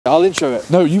I'll intro it.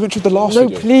 No, you introed the last video.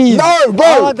 No, please. No,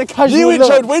 bro. You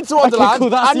introed Winter Wonderland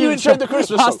and you introed the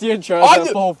Christmas song. That's the intro.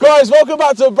 Guys, welcome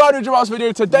back to a brand new Dropouts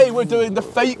video. Today we're doing the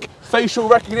fake facial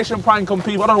recognition prank on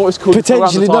people. I don't know what it's called.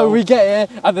 Potentially, no, we get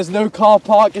here and there's no car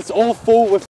park. It's all full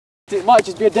with. It might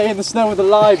just be a day in the snow in the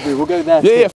library. We'll go there.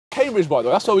 Yeah, Cambridge, by the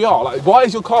way. That's where we are. Like, why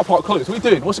is your car park closed? What are you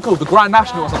doing? What's it called? The Grand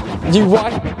National or something? You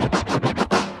what?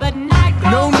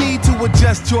 No need to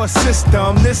adjust your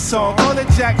system. This song on the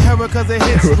jack hammer cause it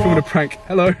hits. We're filming a prank.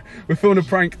 Hello. We're filming a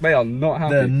prank. They are not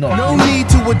happy. They're not. No need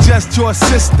to adjust your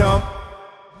system.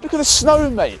 Look at the snow,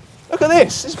 mate. Look at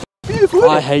this. It's beautiful,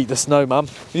 isn't it? I hate the snow, man.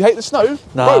 You hate the snow?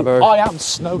 Nah, bro. I am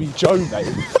Snowy Joe, mate.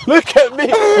 Look at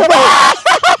me.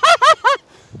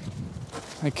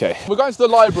 Okay, we're going to the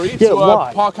library to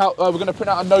park out. We're going to print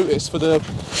out a notice for the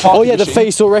parking the machine.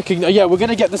 facial recognition. Yeah, we're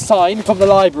going to get the sign from the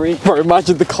library. Bro,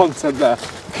 imagine the content there.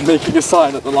 Making a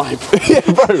sign at the library. Yeah,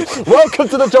 bro. Welcome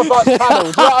to the Dropouts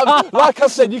channel. Yeah, like I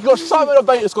said, you've got Simon and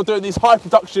Bates got doing these high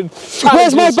production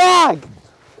challenges. Where's my bag?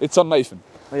 It's on Nathan.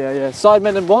 Oh, yeah.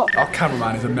 Sidemen and what? Our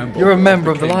cameraman is a member. You're a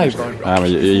member of the library. You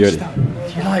ready?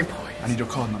 You like boy? I need your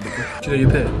card number. Do you know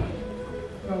your pin?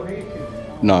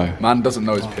 No. Man doesn't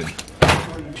know his pin.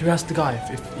 Should we ask the guy if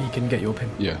he can get your pin?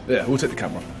 Yeah, we'll take the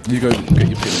camera. You go get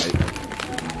your pin,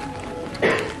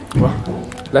 mate. Well,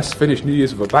 let's finish New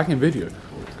Year's with a banging video.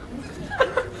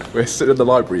 We're sitting in the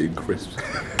library in crisps.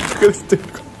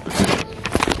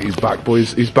 He's back,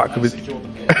 boys. He's back with his...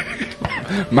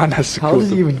 Man has secured. How does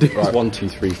he even do right. 1, 2,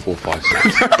 3, 4, 5,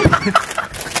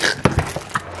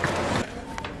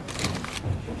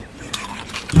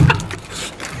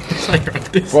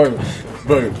 6.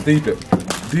 Bro, deep it.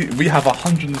 We have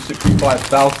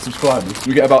 165,000 subscribers.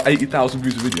 We get about 80,000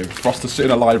 views a video for us to sit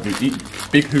in a library, eat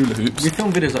big hula hoops. We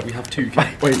film videos like we have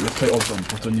 2K. Wait, let's play odds on.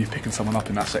 Odds on you picking someone up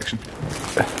in that section.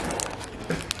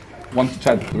 1 to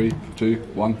 10. 3, 2,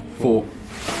 1, 4.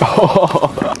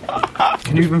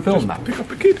 Can you even film that? Pick up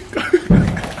a kid.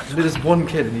 There's one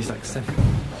kid and he's like 7.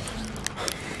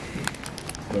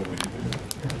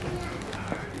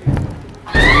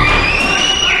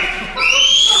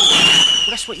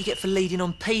 That's what you get for leading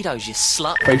on pedos, you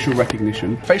slut. Facial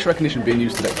recognition. Facial recognition being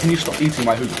used today. Can you stop eating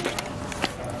my hula?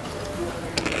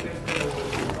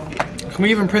 Can we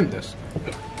even print this?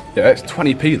 Yeah, it's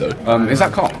 20p though. Is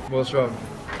that calm? What's wrong?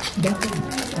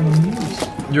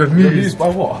 You're amused by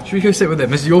what? Should we go sit with him?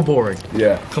 This is you're boring.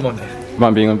 Yeah. Come on then. Do you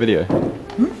mind being on video? Do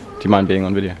you mind being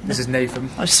on video? This is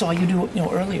Nathan. I saw you do it,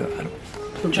 earlier.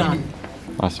 John.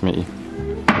 Nice to meet you.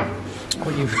 What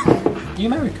are you? Are you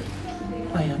American?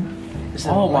 I am. Is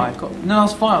that Oh my god. No,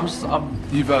 that's fine.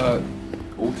 You've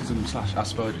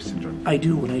autism/Asperger's syndrome. I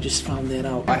do, and I just found that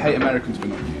out. I hate Americans, but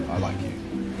not you. I like you.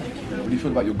 Thank you. What do you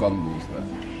feel about your gun laws there?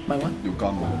 My what? Your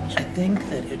gun laws. I think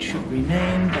that it should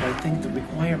remain, but I think the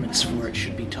requirements for it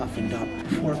should be toughened up.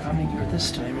 Before coming here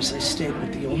this time, as I stayed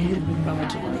with the only living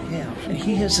relative I have, and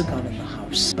he has a gun in the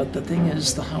house. But the thing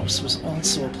is, the house was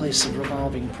also a place of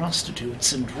revolving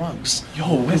prostitutes and drugs.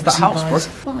 Yo, where's that house, bro?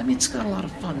 Well, I mean, it's got a lot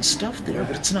of fun stuff there,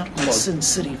 but it's not called Sin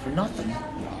City for nothing.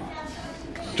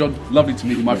 John, lovely to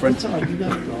meet you, my friend. It's all right, you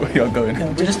gotta go. We are going. No,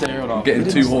 We're just there or I'm getting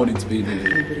too horny to be in here.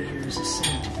 everybody here is a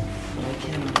saint, but I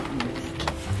cannot admit it.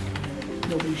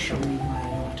 Nobody's showing me why I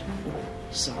ought.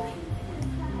 Sorry.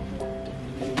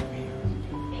 Don't get over here.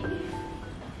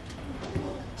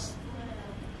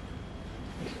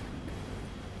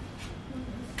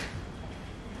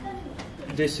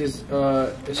 This is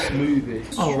a smoothie.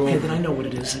 Oh, okay, then I know what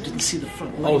it is. I didn't see the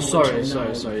front light. Oh, sorry.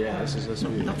 Yeah, this is a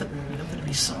smoothie. Nothing to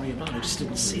be sorry about. I just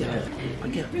didn't see it.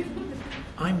 Again,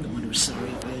 I'm the one who's sorry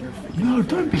if I interfered. No,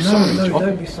 don't be sorry, John.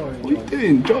 Don't be sorry. What are you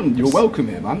doing, John? You're welcome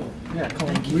here, man. Yeah, come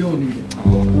on. We all need it.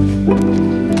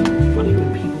 Funny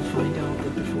when people find out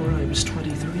that before I was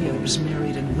 23, I was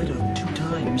married and widowed 2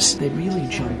 times. They really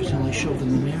jump until I show them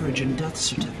the marriage and death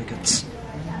certificates.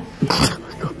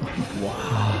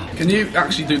 Can you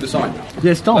actually do the sign now?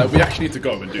 Yeah, it's done. We actually need to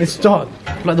go and do It's the done.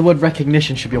 Like the word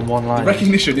recognition should be on one line.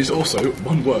 Recognition is also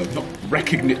one word, not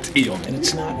recognition. And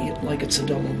it's not like it's a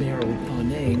double-barreled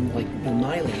name, like Bill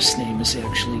Nylah's name is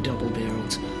actually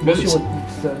double-barreled. What's your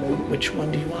Which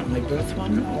one do you want, my birth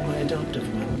one or my adoptive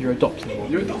one? Your adopted one.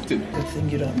 You're adopted. Good thing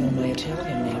you don't know my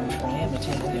Italian name, for I am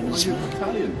Italian as well.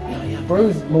 Italian. Yeah, yeah.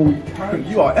 Bro's more Italian.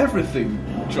 You are everything,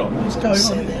 John. What's going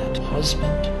Say on? that.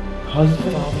 Husband,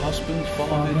 Husband,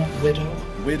 father, widow.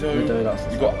 widow. That's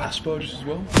You've got Asperger's as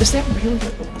well. Is that really a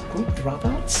group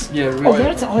dropouts? Yeah, really. Oh,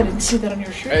 that's, I didn't see that on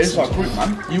your shirt. It is our group,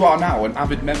 man. You are now an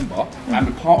avid member and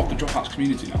a part of the Dropouts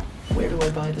community now. Where do I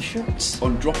buy the shirts?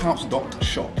 On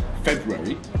dropouts.shop,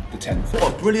 February the 10th.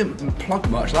 What a brilliant plug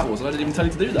merch that was. I didn't even tell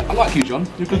you to do that. I like you, John.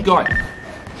 You're a good guy.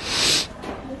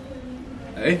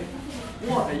 Hey?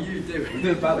 What are you doing? We're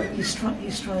doing ballet. He's trying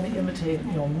to imitate,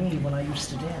 me when I used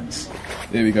to dance.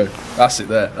 Here we go. That's it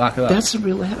there. Like that. That's a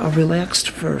relaxed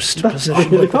first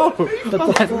position. You're in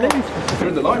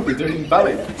the library doing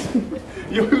ballet.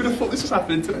 Who would have thought this was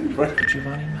happening today, bro?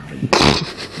 Giovanni Marie.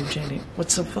 Eugenie,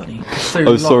 what's so funny?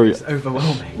 Oh, sorry. It's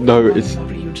overwhelming. No, it's.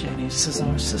 Eugenie,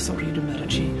 Cesare de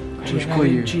Medici, call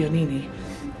you? Giannini,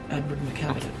 Edward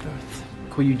McCabe at birth.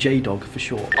 Call you J-Dog for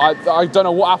short. I don't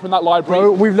know what happened in that library.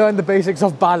 Bro, we've learned the basics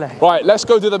of ballet. Right, let's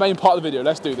go do the main part of the video.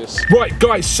 Let's do this. Right,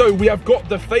 guys, so we have got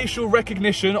the facial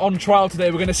recognition on trial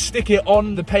today. We're going to stick it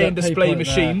on the pay and display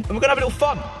machine. And we're going to have a little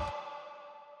fun.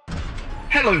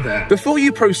 Hello there. Before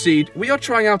you proceed, we are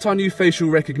trying out our new facial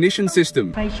recognition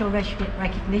system. Facial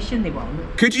recognition, they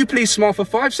want. Could you please smile for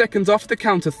 5 seconds after the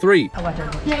count of 3? Oh, I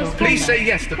don't know. Yes, Please say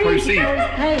yes to proceed.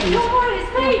 Paid.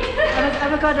 it's paid.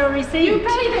 Have I got a receipt? You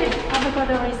paid it. Have I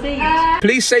got a receipt?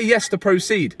 Please say yes to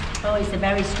proceed. Oh, it's a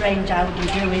very strange how you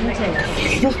do, isn't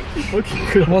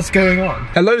it? What's going on?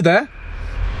 Hello there.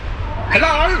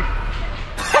 Hello?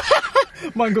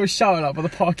 Mine got shouted at by the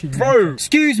parking. Bro.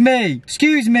 Excuse me.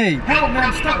 Excuse me. Help, man,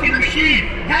 I'm stuck in the machine.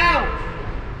 Help.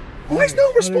 Why is no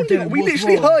one responding? We What's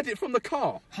literally wrong? heard it from the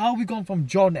car. How have we gone from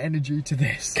John energy to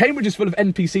this? Cambridge is full of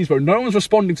NPCs, bro. No one's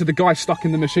responding to the guy stuck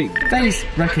in the machine. Face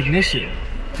recognition.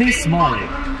 Please smile.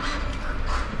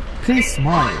 Please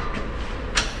smile.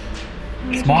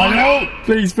 Smile!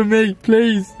 Please, for me,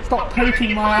 please. Stop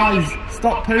poking my eyes.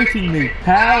 Stop poking me.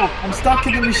 Help! I'm stuck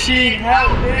in the machine.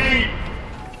 Help me!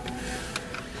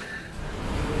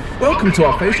 Welcome to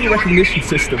our facial recognition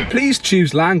system. Please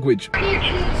choose language.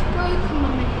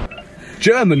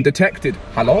 German detected.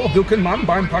 Hallo, willkommen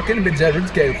beim Packen mit der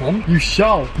Ritzgelkom. You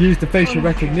shall use the facial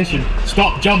recognition.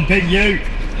 Stop jumping, you!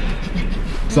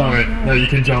 Sorry, no, you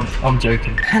can jump. I'm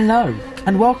joking. Hello,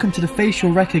 and welcome to the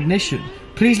facial recognition.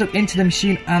 Please look into the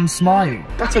machine and smile.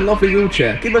 That's a lovely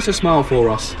wheelchair. Give us a smile for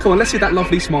us. Come on, let's see that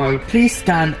lovely smile. Please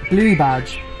scan blue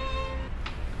badge.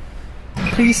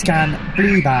 Please scan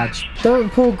blue badge. Don't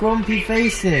pull grumpy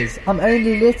faces. I'm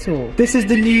only little. This is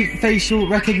the new facial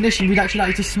recognition. We'd actually like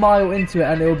you to smile into it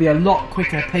and it will be a lot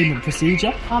quicker payment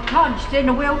procedure. I can't, she's in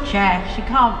a wheelchair, she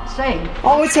can't see.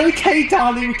 Oh, it's okay,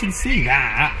 darling. We can see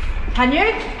that. Can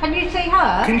you? Can you see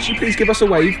her? Can you please give us a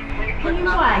wave? Can you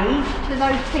wave to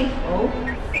those people?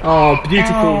 Oh,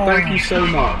 beautiful. Thank you so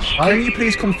much. Can you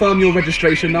please confirm your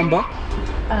registration number?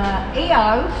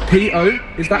 EO. PO,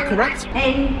 is that correct?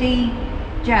 NDJ.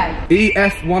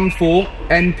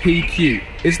 EF14NPQ,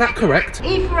 is that correct?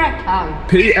 E for Echo.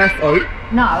 PFO,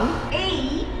 No.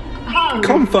 E. O.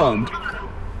 confirmed.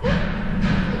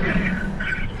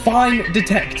 Fine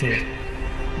detected.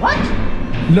 What?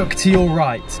 Look to your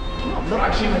right.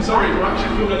 Actually, sorry, we're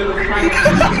actually doing a little prank.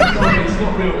 It's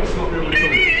not real, it's not real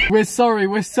at all. We're sorry.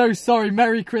 We're so sorry.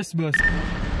 Merry Christmas.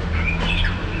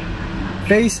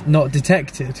 Face not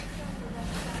detected.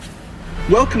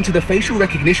 Welcome to the facial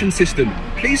recognition system.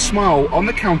 Please smile on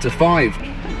the count of 5.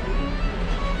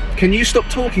 Can you stop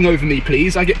talking over me,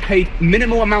 please? I get paid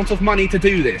minimal amount of money to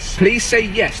do this. Please say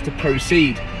yes to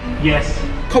proceed. Yes.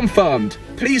 Confirmed.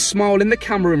 Please smile in the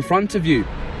camera in front of you.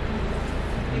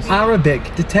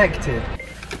 Arabic detected.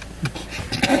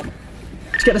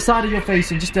 Just get the side of your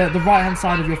face and just the right hand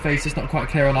side of your face. It's not quite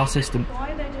clear on our system.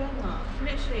 Why are they doing that?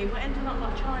 Literally, we're ending up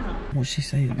like China. What's she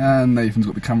saying? And Nathan's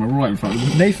got the camera right in front of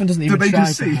him. Nathan doesn't even Did they try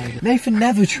just to see? hide it. Nathan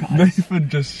never tries. Nathan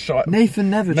just shot. Nathan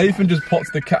never tries. Nathan just pots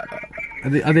the cat.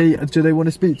 Do they want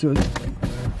to speak to us?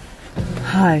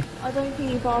 Hi. I don't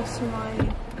think you've asked for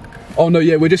my... Oh no,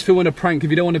 yeah, we're just filming a prank. If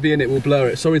you don't want to be in it, we'll blur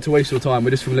it. Sorry to waste your time.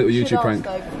 We're just filming a little YouTube prank.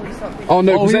 Oh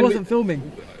no, Oh, because he wasn't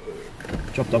filming.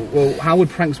 Dropped off. Well, how would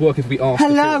pranks work if we asked?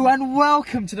 Hello and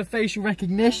welcome to the facial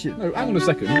recognition. No, hang on a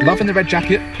second. Love in the red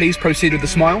jacket. Please proceed with the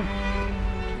smile.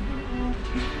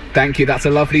 Thank you. That's a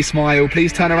lovely smile.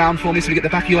 Please turn around for me so we get the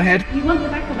back of your head. You want the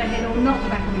back of her head or not the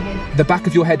back of her head? The back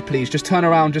of your head, please. Just turn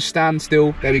around. Just stand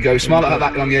still. There we go. Smile at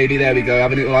that young lady. There we go.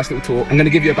 Have a nice little talk. I'm going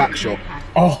to give you a back shot.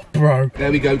 Oh, bro. There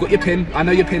we go. Got your pin. I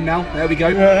know your pin now. There we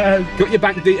go. Got your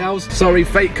bank details. Sorry,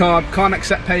 fake card. Can't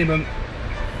accept payment.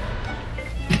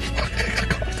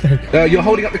 You're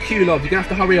holding up the queue, love. You're going to have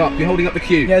to hurry up. You're holding up the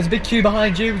queue. Yeah, there's a big queue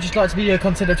behind you. We'd just like to be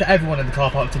considerate to everyone in the car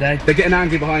park today. They're getting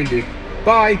angry behind you.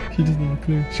 Bye. She doesn't have a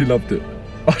clue. She loved it.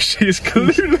 Oh, she is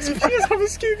clueless. She doesn't have a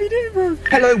Scooby-Doo, bro.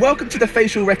 Hello, welcome to the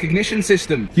facial recognition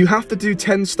system. You have to do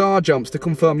 10 star jumps to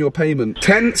confirm your payment.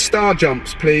 10 star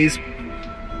jumps, please.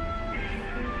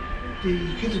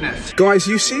 Goodness. Guys,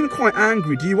 you seem quite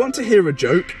angry. Do you want to hear a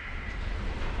joke?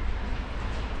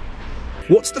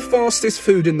 What's the fastest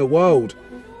food in the world?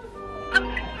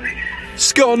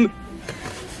 Scone.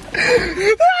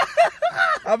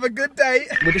 Have a good day.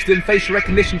 We're just doing facial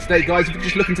recognition today, guys. If you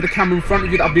just look into the camera in front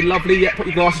of you, that'd be lovely. Yeah, put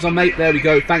your glasses on, mate. There we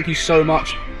go. Thank you so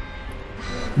much.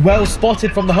 Well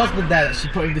spotted from the husband there that she's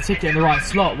putting the ticket in the right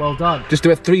slot. Well done. Just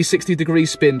do a 360-degree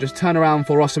spin. Just turn around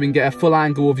for us so we can get a full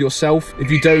angle of yourself. If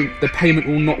you don't, the payment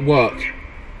will not work.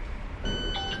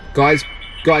 Guys,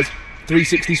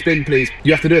 360 spin, please.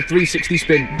 You have to do a 360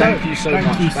 spin. Thank you so much.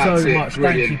 Thank you so much.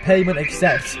 Brilliant. Thank you. Payment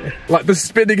accepted. Like the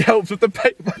spinning helps with the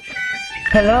payment.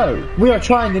 Hello. We are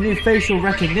trying the new facial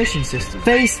recognition system.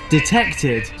 Face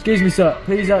detected. Excuse me, sir.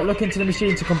 Please look into the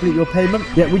machine to complete your payment.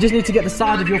 Yeah, we just need to get the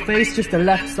side of your face, just the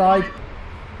left side.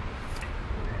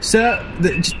 Sir,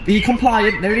 just be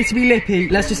compliant. No need to be lippy.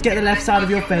 Let's just get the left side of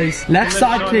your face. Left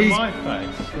side, please.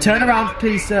 Turn around,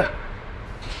 please, sir.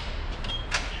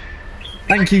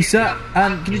 Thank you, sir.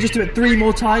 Can you just do it 3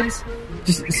 more times?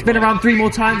 Just spin around 3 more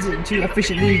times to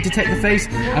efficiently detect the face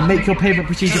and make your payment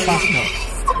procedure faster.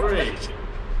 3.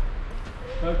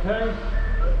 Okay.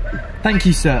 Thank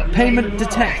you, sir. Payment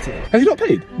detected. Has he not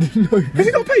paid? No. Has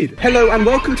he not paid? Hello and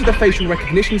welcome to the facial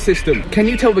recognition system. Can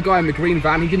you tell the guy in the green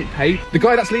van he didn't pay? The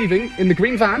guy that's leaving in the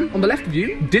green van on the left of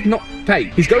you did not pay.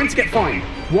 He's going to get fined.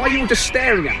 Why are you all just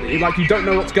staring at me like you don't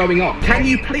know what's going on? Can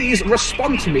you please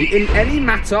respond to me in any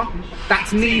matter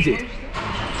that's needed?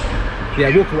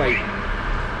 Yeah, walk away.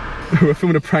 We're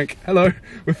filming a prank. Hello,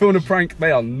 we're filming a prank.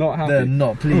 They are not happy. They're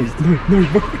not, please. No,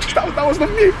 that was not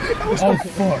mute. That was oh,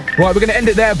 fuck. Right, we're going to end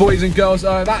it there, boys and girls.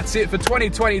 That's it for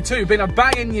 2022. Been a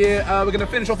banging year. We're going to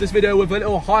finish off this video with a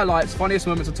little highlights, funniest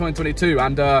moments of 2022.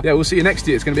 And yeah, we'll see you next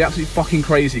year. It's going to be absolutely fucking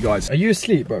crazy, guys. Are you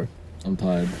asleep, bro? I'm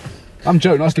tired. I'm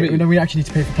Joe. Nice to meet you. No, we actually need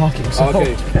to pay for parking. So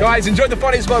okay. Guys, enjoy the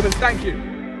funniest moments. Thank you.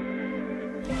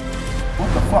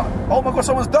 What the fuck? Oh my god,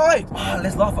 someone's died!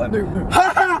 Let's laugh at him.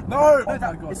 No!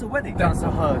 No, it's a wedding. That's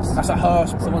a hearse. That's a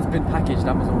hearse, bro. Someone's been packaged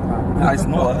Amazon Prime. That is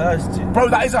not a hearse, dude. Bro,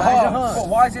 that is a hearse. What,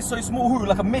 why is it so small? Who?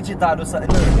 Like a midget died or something?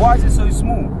 Why is it so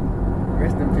small?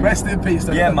 Rest in peace. Rest in peace.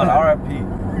 Yeah, man,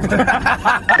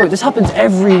 RIP. Bro, this happens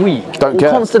every week. Don't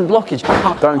care. Constant blockage.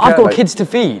 Don't care, I've got mate. kids to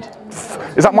feed.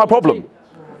 Is that my problem?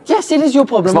 Yes, it is your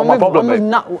problem. It's not my problem, mate.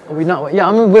 Yeah,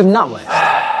 I'm with Nutway.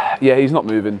 Yeah, he's not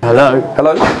moving. Hello.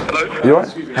 Hello? Hello? You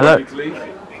alright? Hello.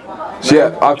 So,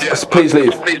 yeah, please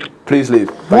leave. Please leave.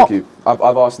 Thank you.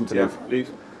 I've asked him to leave. Leave.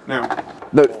 Now.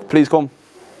 No, please come.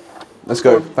 Let's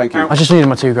go. Thank you. I just needed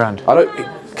my £2 grand.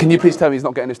 Can you please tell me he's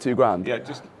not getting his £2 grand? Yeah,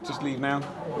 just leave now.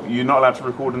 You're not allowed to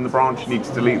record in the branch. You need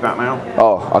to delete that now.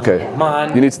 Oh, okay.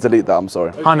 Man. You need to delete that, I'm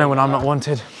sorry. I know when I'm not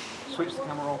wanted. Switch the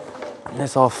camera off.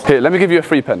 It's off. Here, let me give you a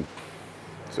free pen.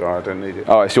 Sorry, I don't need it.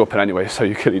 Oh, it's your pen anyway, so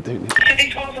you clearly do need it. So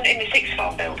this wasn't in the sixth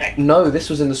floor building? No, this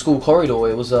was in the school corridor.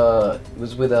 It was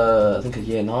with I think a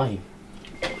year 9.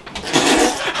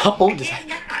 How old is that?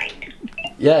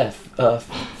 Yeah,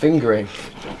 fingering.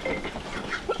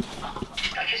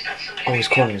 Oh, he's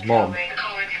calling his mom.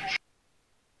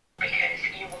 Because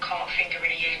you were caught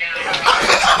fingering a year now.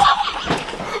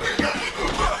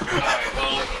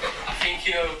 Well, I think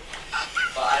you know,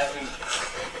 but I haven't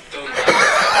done that.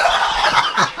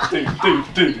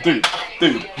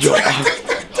 Dude. Yo,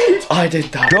 I did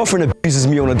that. Girlfriend abuses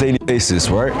me on a daily basis,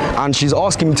 right? And she's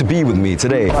asking me to be with me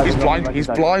today. He's blind.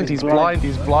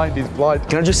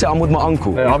 Can I just say I'm with my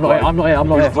uncle? No, I'm not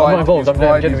involved. I'm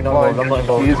genuinely not involved. I'm not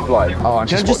involved. He is blind. Oh, and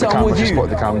she Can I just say I'm with you? She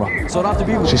spotted the camera. So I'd have to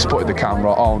be with She spotted the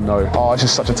camera. Oh no. Oh, it's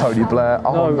just such a Tony Blair.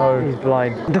 Oh no. He's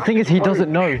blind. The thing is, he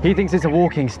doesn't know. He thinks it's a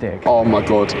walking stick. Oh my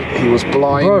god. He was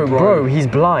blind, Bro, he's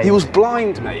blind. He was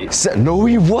blind, mate. No,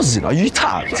 he wasn't. Are you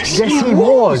tapped? Yes, he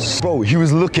was. Bro, he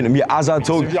was looking at me as I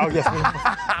told you.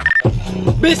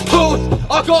 Miss Tools!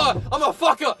 I got her! I'm a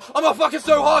fucker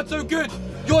so hard, so good!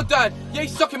 Your dad, yeah,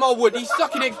 he's sucking my wood, he's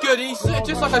sucking it good, he's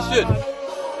just like I should.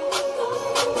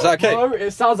 Is that okay? No,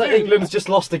 it sounds like England's just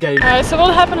lost the game. So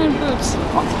what happened in Boots?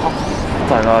 I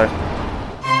don't know.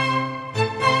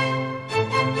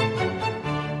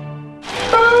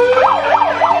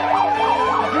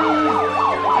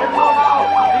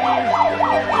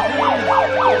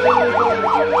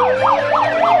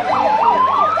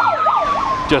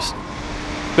 Just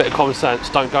a bit of common sense,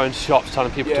 don't go into shops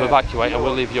telling people to evacuate and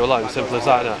we'll leave you alone, simple as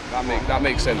that, innit? That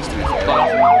makes sense to me.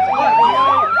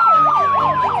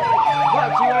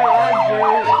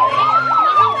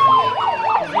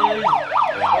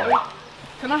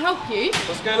 Can I help you?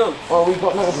 What's going on? Oh, we've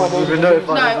got notified. We've been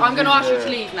notified. No, I'm going to ask you to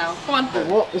leave now. Come on.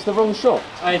 What? It's the wrong shop.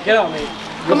 Hey, get out, mate.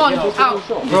 Come on, out.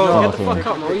 Bro, get the fuck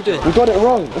up, man. What are you doing? We got it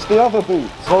wrong. It's the other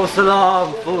boots. False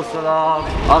alarm, false alarm.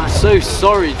 I'm so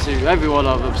sorry to everyone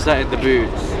I've upset in the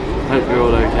boots. Hope you're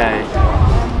all okay.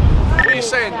 What are you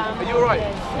saying? Are you alright?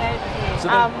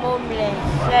 I'm homeless,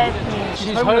 help me.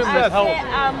 She's homeless, help.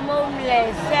 I'm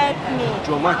homeless, help me.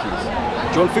 Do you want my keys?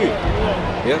 Do you want food?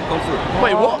 Yeah, come through.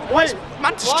 Wait, what? Why is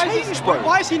man just changed, bro?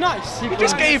 Why is he nice? He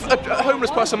just gave a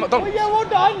homeless person McDonald's. Yeah, well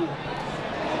done.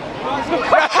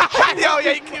 Yo,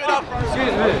 yeah, you keep it up.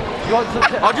 Excuse me.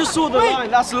 I just saw the line.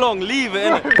 That's long. Leave it.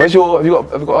 Innit? Where's your? Have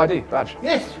you got ID badge?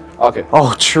 Yes. Okay.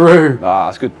 Oh, true. Ah,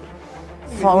 that's good.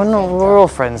 We're all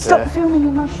friends here. Stop filming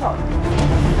in my shop.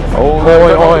 Oh,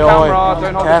 Oi,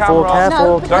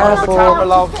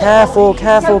 careful,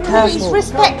 careful. Please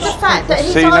respect the fact that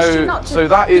he's asked you not to. So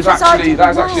that is actually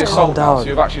assault. down. So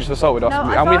you've actually just assaulted us,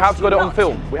 No, and we have got it on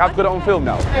film. We have got it on film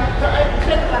now.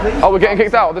 Oh, we're getting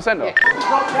kicked out of the centre.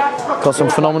 Got some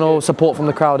phenomenal support from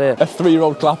the crowd here. A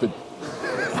 3-year-old clapping.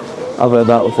 I've heard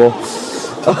that before.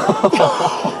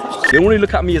 They only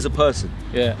look at me as a person.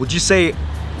 Yeah. Would you say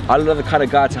I'm the kind of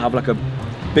guy to have like a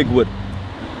big wood?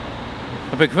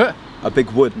 A big foot? A big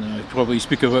wood? No, probably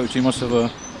speak about you must have a...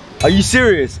 Are you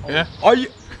serious? Yeah. Are you?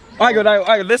 Hang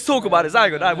on, let's talk about this.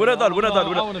 Hang on, we're not done.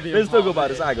 Let's talk about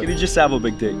this. Hang on. Can you just have a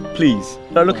big dick, please?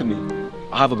 No, look at me.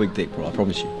 I have a big dick, bro. I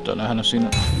promise you. Don't know how I've seen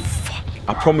it. Fuck.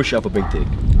 I promise you I have a big dick.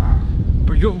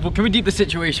 But can we deep the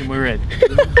situation we're in?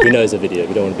 We know it's a video.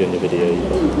 We don't want to be on the video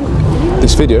either.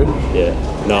 This video? Yeah.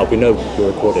 No, we know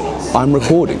you're recording us. I'm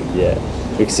recording? Yeah.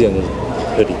 We can see on the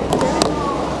hoodie.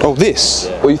 Oh, this?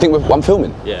 Yeah. Well, you think I'm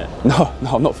filming? Yeah. No,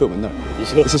 I'm not filming, no.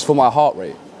 This is for my heart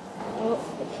rate.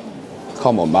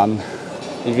 Come on, man.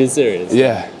 You've been serious?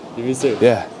 Yeah. You've been serious?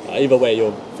 Yeah. Either way,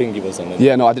 your thingy was something.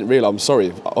 Yeah, no, I didn't realise. I'm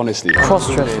sorry, honestly.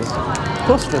 Cross-dressing.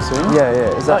 Cross-dressing?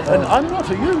 Yeah. Is that? And I'm not,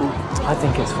 are you? I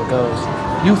think it's for girls.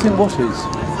 You think what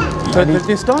is?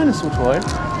 This dinosaur toy?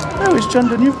 No, it's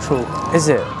gender neutral. Is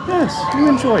it? Yes, you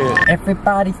enjoy it.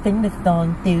 Everybody sing the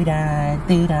song, doo-da,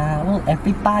 doo-da. Well,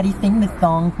 everybody sing the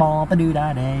song,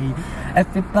 ba-ba-doo-da-day.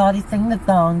 Everybody sing the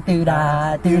song,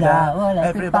 doo-da, doo-da. Well,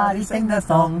 everybody sing the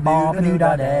song,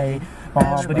 ba-ba-doo-da-day.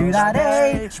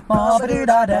 Ba-ba-doo-da-day,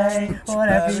 ba-ba-doo-da-day. Well,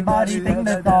 everybody sing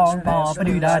the song,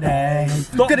 ba-ba-doo-da-day.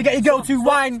 Gonna get your girl to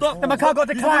whine, then my car got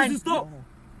declined. Stop.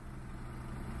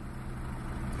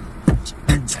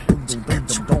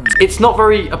 It's not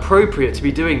very appropriate to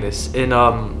be doing this in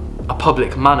a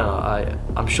public manner.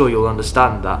 I'm sure you'll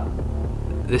understand that.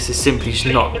 This is simply just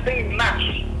not.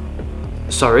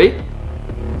 Sorry?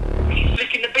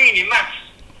 Flicking the bean in maths.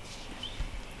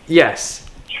 Yes.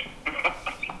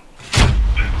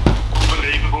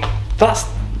 Unbelievable. That's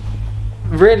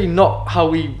really not how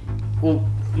we. Well,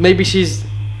 maybe she's.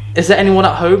 Is there anyone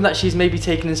at home that she's maybe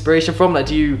taking inspiration from? Like,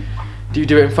 do you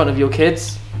do it in front of your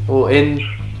kids or in?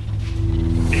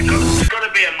 It's got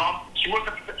to be a mum. She must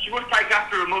take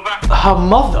after her mother. Her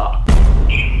mother?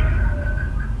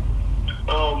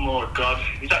 Oh my God.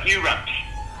 Is that you, Raps?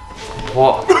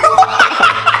 What?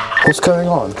 What's going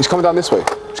on? He's coming down this way.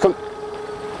 He's coming.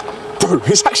 Bro,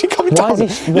 he's actually coming down.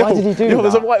 Why did he do that?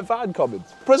 There's a white van coming.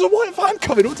 Bro, there's a white van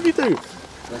coming. What did we do?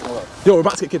 Yo, we're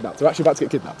about to get kidnapped. We're actually about to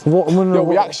get kidnapped. Yo,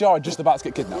 we actually are just about to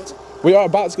get kidnapped. We are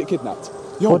about to get kidnapped.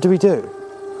 Yo. What do we do?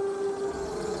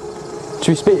 Should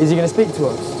we speak? Is he going to speak to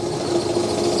us?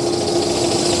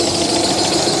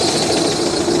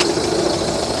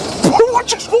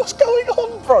 What's going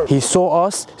on, bro? He saw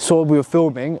us, saw we were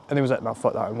filming, and he was like, no,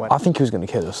 fuck that, and went. I think he was going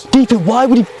to kill us. Deeper, why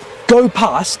would he go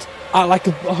past at like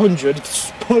 100,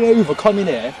 pull over, come in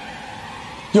here?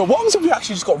 Yo, what was if we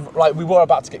actually just got, like, we were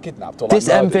about to get kidnapped? Or, like, this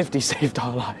M50 saved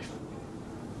our life.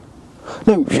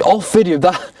 No, off video,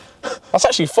 That's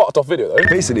actually fucked off video, though.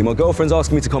 Basically, my girlfriend's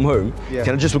asking me to come home. Yeah.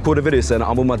 Can I just record a video saying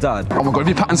I'm with my dad? Oh my God, if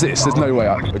he patterns this, there's no way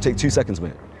out. It'll take 2 seconds,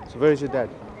 mate. So where's your dad?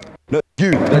 No,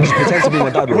 you. Then just pretend to be my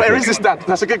dad. Where is this dad?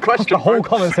 That's a good question. The whole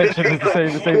comment section is the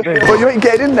same thing. But you ain't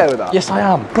getting in there with that? Yes, I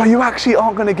am. Bro, you actually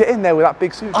aren't going to get in there with that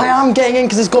big suitcase. I am getting in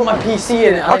because it's got my PC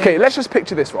in it. Okay, let's just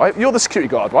picture this, right? You're the security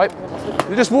guard, right?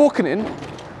 You're just walking in.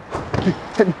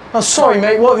 Oh, sorry,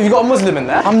 mate. What, have you got a Muslim in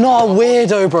there? I'm not a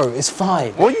weirdo, bro. It's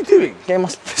fine. What are you doing? Getting my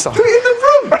piss on. Put it in the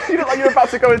room! You look like you're about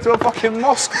to go into a fucking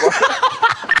mosque, bro.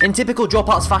 In typical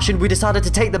Dropouts fashion, we decided to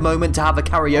take the moment to have a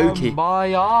karaoke.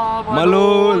 Kumbaya, my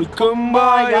lord,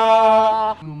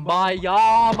 kumbaya.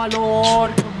 Kumbaya, my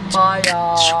lord,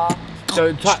 kumbaya.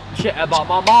 Don't chat shit about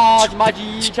my Marge, my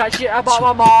G, chat shit about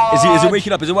my Marge. Is he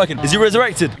waking up? Is it working? Is he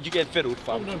resurrected? You get fiddled,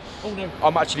 fam. Oh no.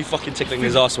 I'm actually fucking tickling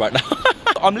his ass right now.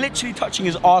 I'm literally touching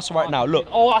his ass right now, look.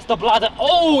 Oh, that's the bladder.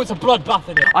 Oh, it's a bloodbath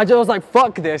in it. I just was like,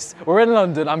 fuck this. We're in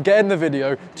London, I'm getting the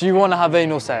video. Do you want to have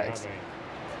anal sex?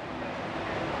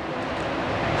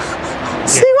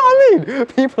 See what I mean?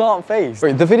 People aren't phased.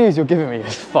 Wait, the videos you're giving me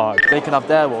is fucked. They can have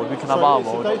their world, we can have our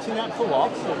world. It's a dating app for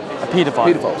what? A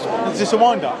paedophile. Pedophiles. Is this a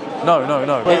wind-up? No.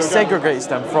 It segregates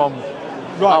them from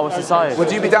our society.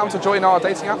 Would you be down to join our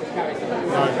dating app?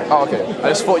 No. Oh, okay. I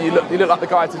just thought you look like the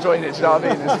guy to join it, do you know what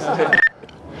I mean?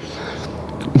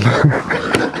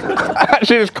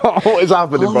 Actually, just can't. What is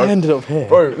happening, bro? I ended up here.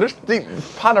 Bro, let's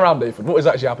pan around, Nathan. What is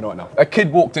actually happening right now? A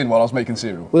kid walked in while I was making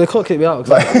cereal. Well, they can't kick me out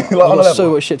because I've got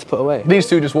so much shit to put away. These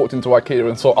two just walked into IKEA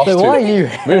and saw us two. Why are you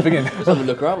moving in? Let's have a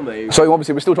look around, mate. So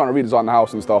obviously we're still trying to redesign the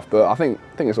house and stuff, but I think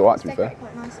it's alright to be fair.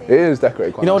 It is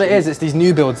decorated quite You know what nicely. it is? It's these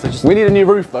new builds. Just... We need a new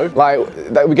roof though. Like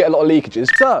we get a lot of leakages.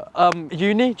 Sir,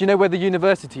 uni. Do you know where the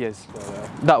university is?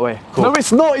 That way. Cool. No,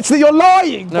 it's not. It's that you're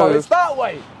lying, bro. No. It's that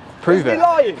way. Prove it.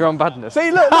 Lying. You're on badness.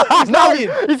 See, look, he's lying.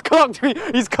 He's clocked me.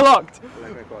 He's clocked.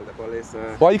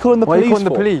 Why are you calling the police? Why are you calling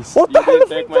the police? What the hell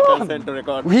have you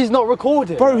done? He's not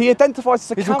recording. Bro, he identifies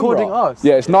as a camera. He's recording us.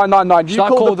 Yeah, it's 999. Should You I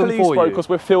call call the them police, for bro, you? because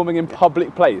we're filming in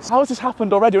public place. How has this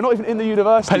happened already? We're not even in the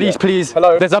university Police, yet. please.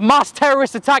 Hello? There's a mass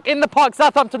terrorist attack in the park,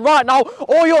 Southampton right now.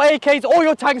 All your AKs, all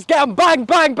your tanks, get them. Bang,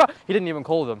 bang, bang. He didn't even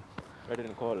call them. I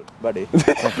didn't call, buddy. This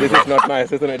is not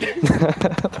nice, isn't it?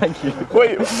 Thank you.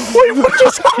 Wait, what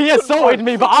just happened? He assaulted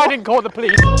me, but I didn't call the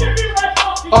police.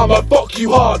 I'ma fuck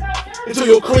you hard until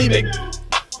you're creaming.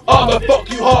 I'ma fuck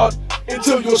you hard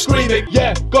until you're screaming.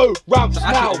 Yeah, go, Rams,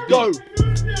 now, go.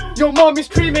 Your mom is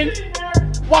screaming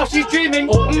while she's dreaming.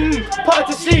 Put her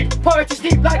to sleep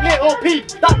like little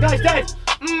Pete. That guy's dead.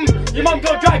 Your mom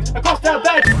got dragged across their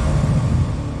bed.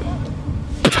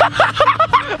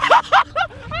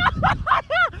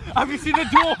 Have you seen the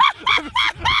door?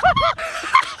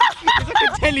 It's like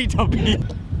a Teletubby.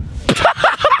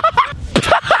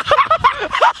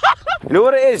 You know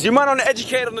what it is? You might not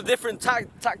educate on the different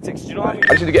tactics, do you know what I mean? I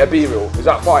just need to get a B-reel. Is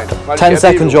that fine?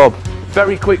 10-second job.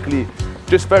 Very quickly.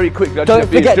 Just very quickly. Don't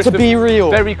forget to be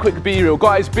real. Very quick B-reel.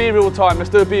 Guys, B-reel time. Let's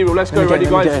do a B-reel. Let's go. Ready,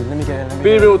 guys? Let me get in.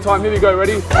 B-reel time. Here we go.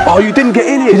 Ready? Oh, you didn't get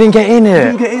in it. You didn't get in You it.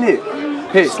 didn't get in it.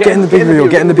 Here, Get in the B-reel.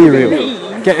 Get in the B-reel.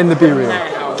 Get in the B-reel.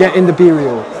 Get in the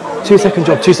B-reel. 2-second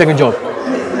job. 2-second job.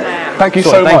 Thank you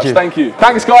so much. Thank you.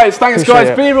 Thanks, guys. Thanks,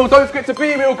 guys. B-reel. Don't forget to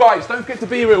B-reel, guys. Don't forget to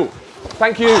B-reel.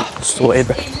 Thank you. Sorted.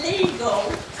 Illegal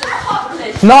to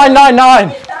publish 999.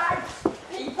 without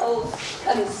people's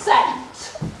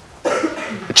consent.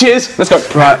 Cheers. Let's go.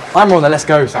 Right, I'm on the let's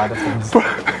go side of things. Bro.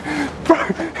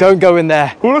 Don't go in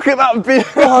there. Well, look at that B-reel.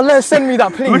 Oh, let's send me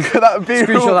that, please. Look at that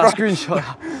B-reel. Screenshot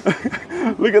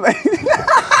that. Look at that.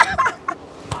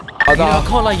 I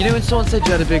can't lie, you know when someone said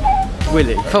you had a big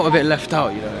willy? I felt a bit left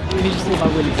out, you know. Can you just say my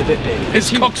willy's a bit big? His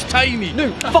cock's tiny.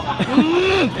 No, fuck.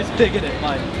 It's big, isn't it?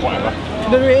 Mine. Whatever.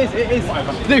 No, it is.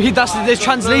 Whatever. No, there's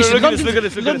translation. Look at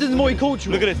this. London's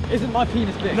multicultural. Look at this. Isn't my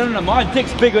penis big? No, my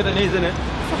dick's bigger than his, isn't it?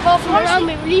 Fuck off from around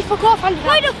me. Will you fuck off, Andy?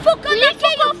 Why the fuck are you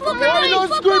fuck off? Why not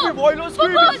screaming? Why not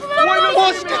screaming?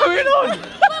 What's going on?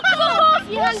 Fuck off,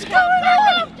 you hands.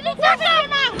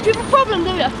 Do you have a problem, do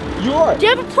you? You alright? Do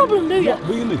you have a problem, do you? What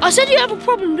are you gonna do? I said you have a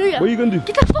problem, do you? What are you gonna do?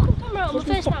 Get that fucking camera out of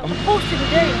my face now. I'm posting it,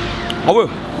 do you? I will.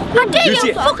 I dare You you, see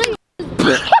it. fucking.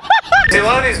 See, a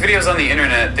lot of these videos on the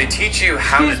internet, they teach you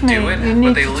how to do it, you but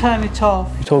need they to turn it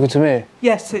off. You talking to me?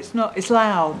 Yes, it's not. It's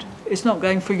loud. It's not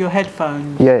going through your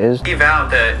headphones. Yeah, it is. leave out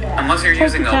that unless you're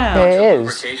using a down. bunch It of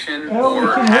is. lubrication No, we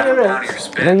or can having hear down it. your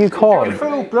spit. No, you can't.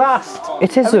 Full blast.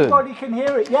 It isn't. Everybody can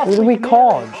hear it. Yes, We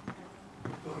can't.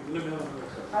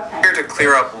 Here to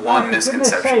clear up one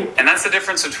misconception, and that's the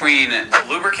difference between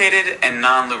lubricated and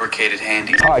non-lubricated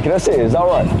handies. Alright, can I say it? Is that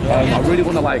alright? I really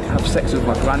want to like have sex with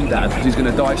my granddad because he's going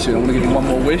to die soon. I want to give him one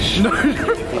more wish. No.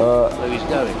 Where he's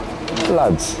going?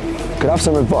 Lads, could I have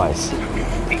some advice?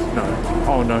 No.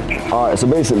 Oh no. Alright, so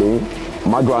basically,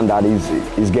 my granddad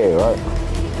is gay, right?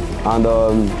 And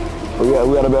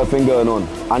we had a bit of thing going on.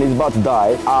 And he's about to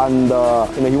die, and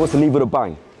he wants to leave with a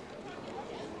bang.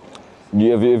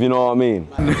 If you know what I mean.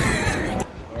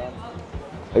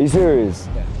 Are you serious?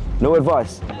 No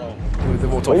advice?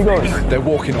 Where are you going? They're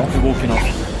walking off.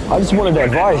 I just wanted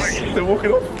advice. They're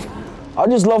walking off. I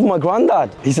just love my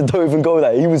granddad. He said don't even go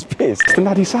there. He was pissed. Mr.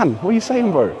 Naddy San, what are you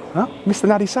saying, bro? Huh? Mr.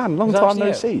 Naddy San, long time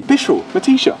no see. Bishop,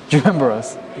 Matisha. Do you remember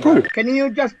us? Bro. Can you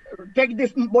just take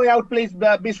this boy out, please,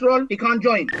 Bisrol? He can't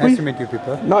join. Nice to meet you,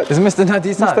 people. No. Is Mr.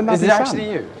 Nadi San? Mr. Nadi Is it San.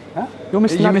 actually you? Huh? You're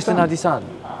Mr. Are you Nadi Mr. San. Nadi San?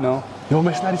 No. You're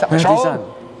Mr. Nadi San. Nadi San.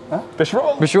 Huh?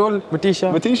 Bishrol.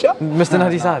 Matisha. Mr. Mr.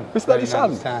 Nadi San. Mr. Nadi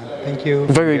San. Thank you.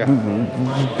 Very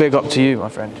big up to you, my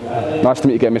friend. Nice to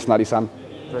meet you again, Mr. Nadi San.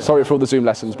 Sorry for all the Zoom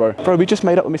lessons, bro. Bro, we just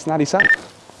made up with Mr. Nadi San.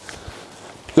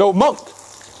 Yo, Monk!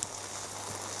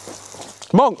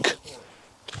 Monk!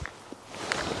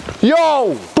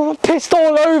 Yo! I'm pissed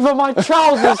all over my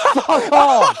trousers, fuck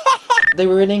off! They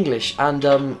were in English, and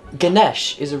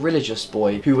Ganesh is a religious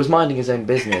boy who was minding his own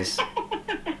business.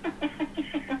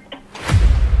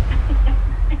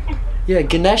 Yeah,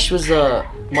 Ganesh was That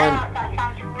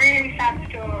sounds a really sad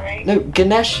story. No,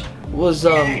 Ganesh was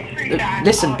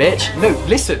listen, bitch. No,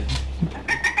 listen.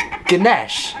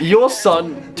 Ganesh, your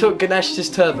son took Ganesh's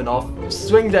turban off,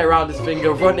 swinged it around his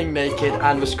finger, running naked,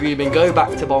 and was screaming, "Go back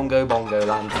to Bongo Bongo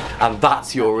Land," and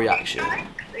that's your reaction.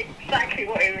 Exactly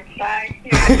what he would say.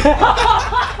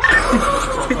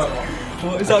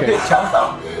 What is that picture?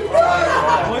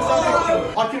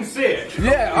 I can see it.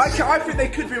 Yeah, I think they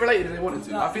could be related if they wanted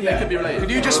to. I think they could be related.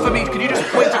 Could you just point at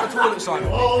the toilet sign?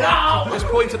 No! Just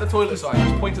point at the toilet sign.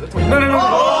 Just point at the toilet. No.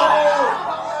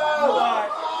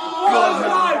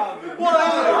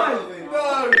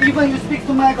 Even you speak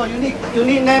to Michael, you need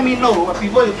let me know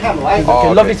before you come, right?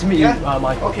 Okay, lovely to meet you, Yeah?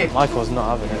 Michael. Okay. Michael's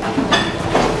not having it.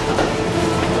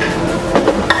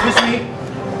 Excuse me.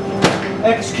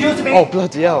 Excuse me. Oh,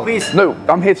 bloody hell. Please. No,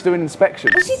 I'm here to do an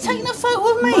inspection. Was he taking a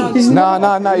photo of me? No, he's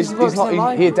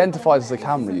not. He identifies as the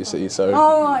camera, you see, so.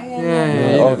 Oh, right,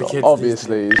 yeah.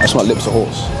 Obviously. I just want lips of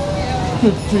horse.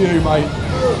 Good for you, mate.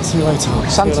 See you later.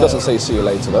 Santa doesn't say see you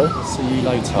later, though. See you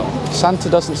later. Santa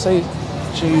doesn't say.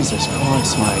 Jesus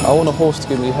Christ, mate. I want a horse to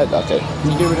give me a head. Okay.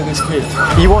 Can you get rid of this kid?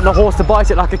 You want the horse to bite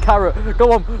it like a carrot.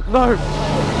 Go on, no.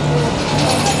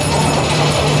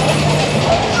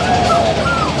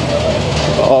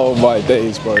 Oh my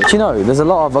days, bro. Do you know, there's a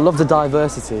lot of, I love the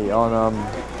diversity on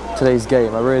today's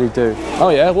game, I really do. Oh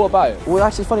yeah, what about it? Well,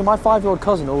 actually it's funny, my 5-year-old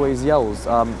cousin always yells,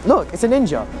 look, it's a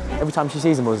ninja, every time she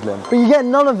sees a Muslim. But you get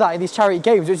none of that in these charity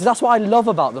games, that's what I love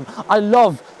about them. I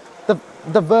love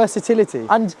the versatility,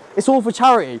 and it's all for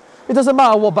charity. It doesn't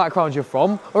matter what background you're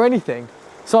from, or anything.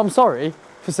 So I'm sorry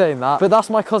for saying that, but that's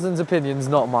my cousin's opinions,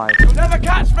 not mine. You'll never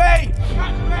catch me!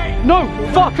 No,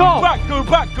 fuck off! Go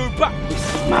back!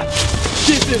 This is mad.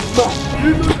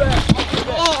 You move there!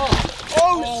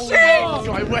 Oh shit!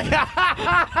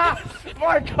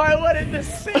 My guy went in the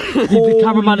sea! The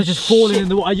cameraman is just falling in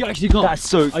the water. Are you actually calm? That's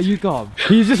so. Are you calm?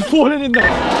 He's just falling in there.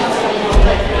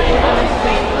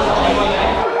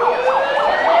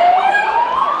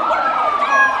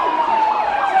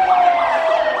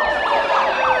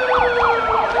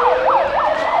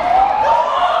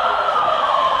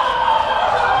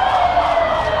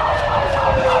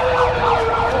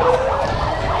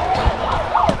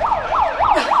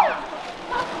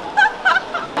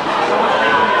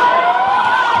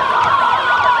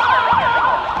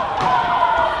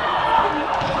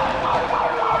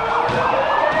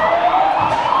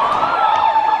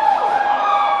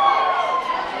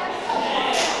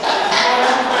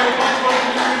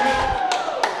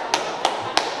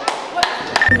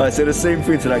 I say the same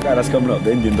thing to that guy that's coming up,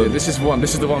 the Indian dog. Yeah, this is the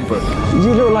one, bro.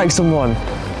 You look like someone.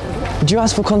 Do you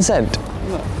ask for consent?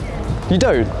 No. You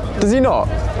don't? Does he not?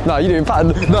 No, you do. In fact,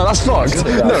 no, that's fucked.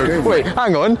 No, wait,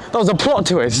 hang on. That was a plot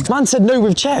twist. Man said no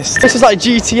with chest. This is like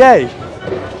GTA.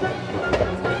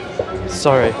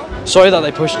 Sorry that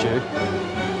they pushed you.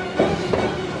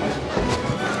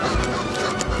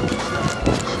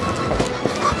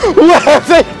 Where are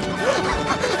they?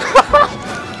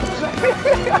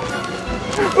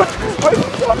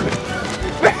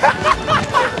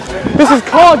 This is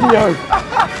cardio.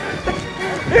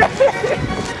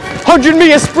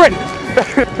 100-meter sprint.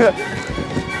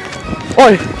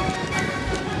 Oi.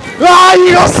 Ah,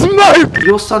 you got smoke.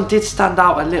 Your son did stand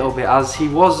out a little bit, as he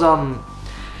was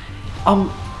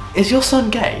is your son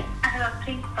gay? I don't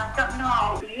think, I don't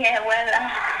know. Yeah, well,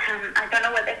 I don't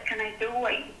know what else can I do.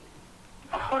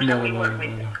 Of course, we work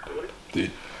with the school.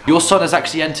 Dude. Your son has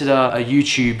actually entered a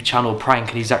YouTube channel prank,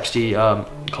 and he's actually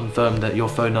confirmed that your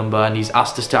phone number, and he's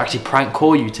asked us to actually prank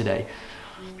call you today.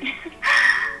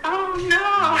 Oh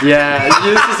no! Yeah,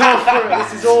 this is all for it.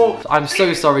 This is all. I'm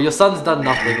so sorry. Your son's done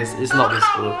nothing. It's not his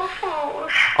fault.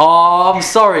 Oh, I'm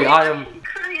sorry. I am.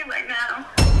 Crying right now.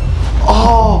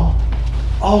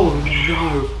 Oh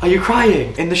no! Are you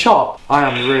crying in the shop? I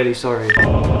am really sorry.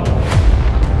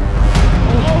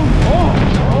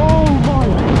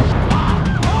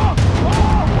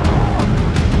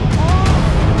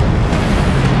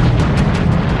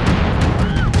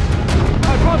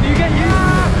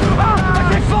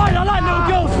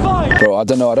 Bro, I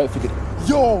don't know, I don't think it...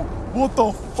 Yo, what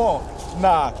the fuck?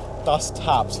 Nah, that's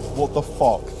taps. What the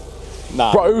fuck?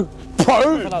 Nah. Bro!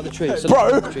 Something fell out of the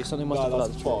tree. Something must have fell out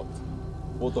of the tree.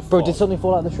 What the fuck? Bro, did something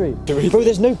fall out of the tree? Bro,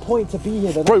 there's no point to be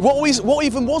here. Bro, what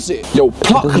even was it? Yo,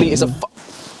 Pluckley is a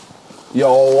Yo,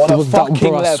 on a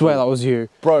fucking level. I swear that was you.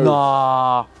 Bro.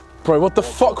 Nah. Bro, what the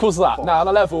fuck was that? Nah, on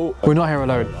a level. We're not here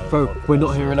alone. Bro, we're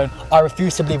not here alone. I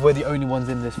refuse to believe we're the only ones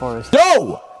in this forest.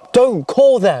 Yo! Don't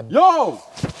call them. Yo!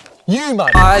 You, man.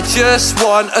 I just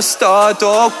want a Star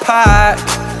Dog pack.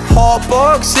 Hot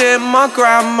box in my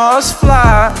grandma's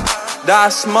flat.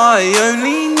 That's my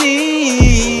only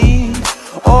need.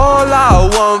 All I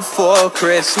want for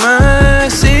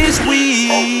Christmas is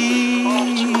weed.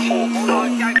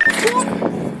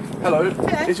 Hello.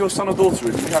 Is your son or daughter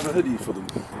in? Do you have a hoodie for them?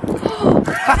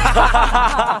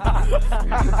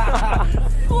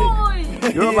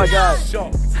 You're my guy.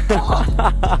 Shocked.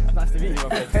 Nice to meet you,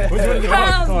 my friend.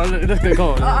 Come on, let's go, come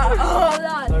on.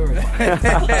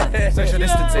 Social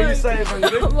distancing.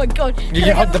 Oh my god. You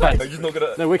can hug the bag. You're just not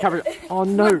gonna. No, we're covering. Oh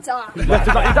no. I've got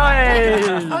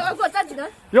daddy though.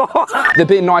 They're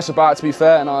being nice about it, to be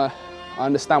fair, and I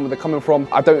understand where they're coming from.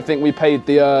 I don't think we paid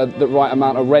the right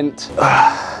amount of rent.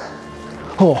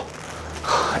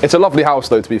 It's a lovely house,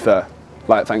 though, to be fair.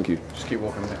 Like, thank you. Just keep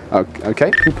walking. Okay.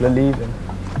 People are leaving.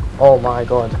 Oh my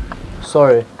god.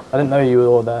 Sorry. I didn't know you were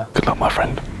all there. Good luck, my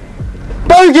friend.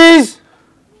 Bogies!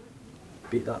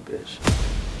 Beat that bitch.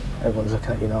 Everyone's looking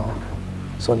at you now.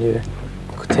 It's on you.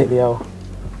 Take the L.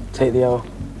 Take the L.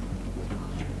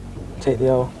 Take the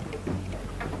L.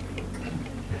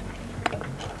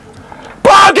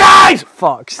 Bogies!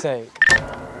 Fuck's sake.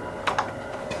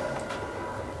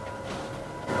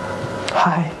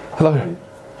 Hi. Hello.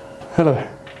 Hello.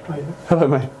 Hello,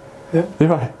 mate. Yeah? You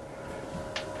right?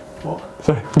 What?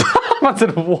 Sorry. I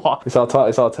said what? It's our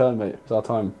turn, mate. It's our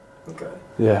time. Okay.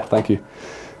 Yeah, thank you.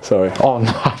 Sorry. Oh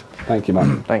no. Thank you,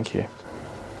 man. Thank you.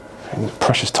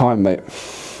 Precious time, mate.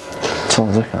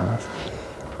 Someone's looking at us.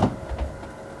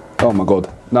 Oh my god.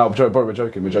 No, bro, we're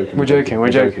joking. We're joking.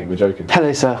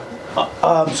 Hello, sir.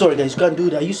 I'm sorry, guys. Can't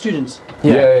do that. Are you students?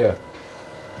 Yeah.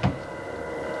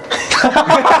 I'm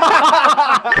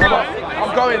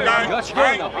going, man.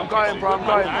 I'm going, bro. I'm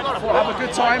going. Have a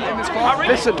good time in this class.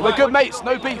 Listen, we're good mates.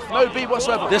 No beef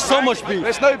whatsoever. There's so much beef.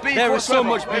 There's no beef There is so whatsoever.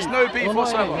 much beef. There's no beef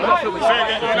whatsoever. We're not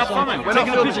filming. We're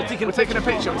taking a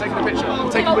picture. We're taking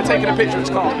a picture. It's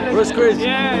calm. It's crazy.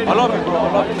 I love you, bro.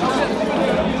 I love you.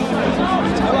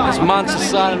 It's Manchester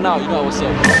signing out. You know what's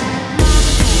up.